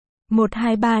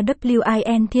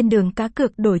123win thiên đường cá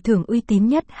cược đổi thưởng uy tín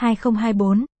nhất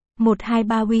 2024.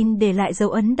 123win để lại dấu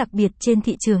ấn đặc biệt trên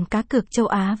thị trường cá cược châu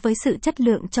Á với sự chất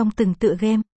lượng trong từng tựa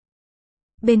game.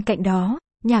 Bên cạnh đó,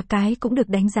 nhà cái cũng được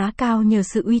đánh giá cao nhờ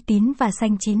sự uy tín và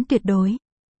xanh chín tuyệt đối.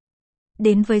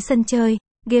 Đến với sân chơi,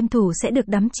 game thủ sẽ được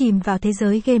đắm chìm vào thế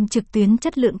giới game trực tuyến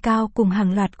chất lượng cao cùng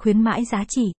hàng loạt khuyến mãi giá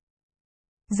trị.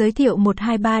 Giới thiệu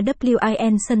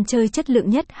 123win sân chơi chất lượng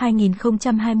nhất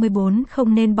 2024.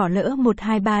 Không nên bỏ lỡ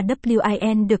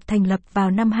 123win được thành lập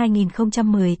vào năm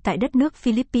 2010 tại đất nước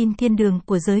Philippines, thiên đường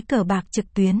của giới cờ bạc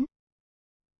trực tuyến.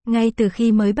 Ngay từ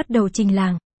khi mới bắt đầu trình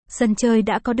làng, sân chơi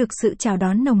đã có được sự chào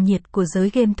đón nồng nhiệt của giới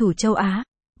game thủ châu Á.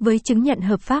 Với chứng nhận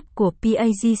hợp pháp của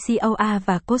PAGCOA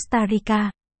và Costa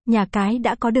Rica, nhà cái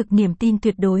đã có được niềm tin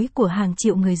tuyệt đối của hàng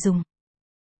triệu người dùng.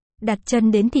 Đặt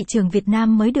chân đến thị trường Việt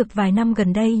Nam mới được vài năm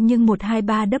gần đây nhưng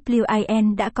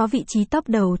 123win đã có vị trí top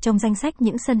đầu trong danh sách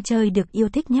những sân chơi được yêu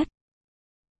thích nhất.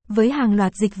 Với hàng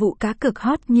loạt dịch vụ cá cược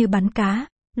hot như bắn cá,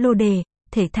 lô đề,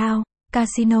 thể thao,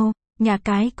 casino, nhà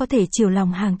cái có thể chiều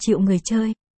lòng hàng triệu người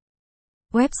chơi.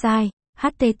 Website: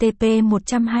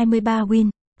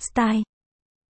 http:123win.style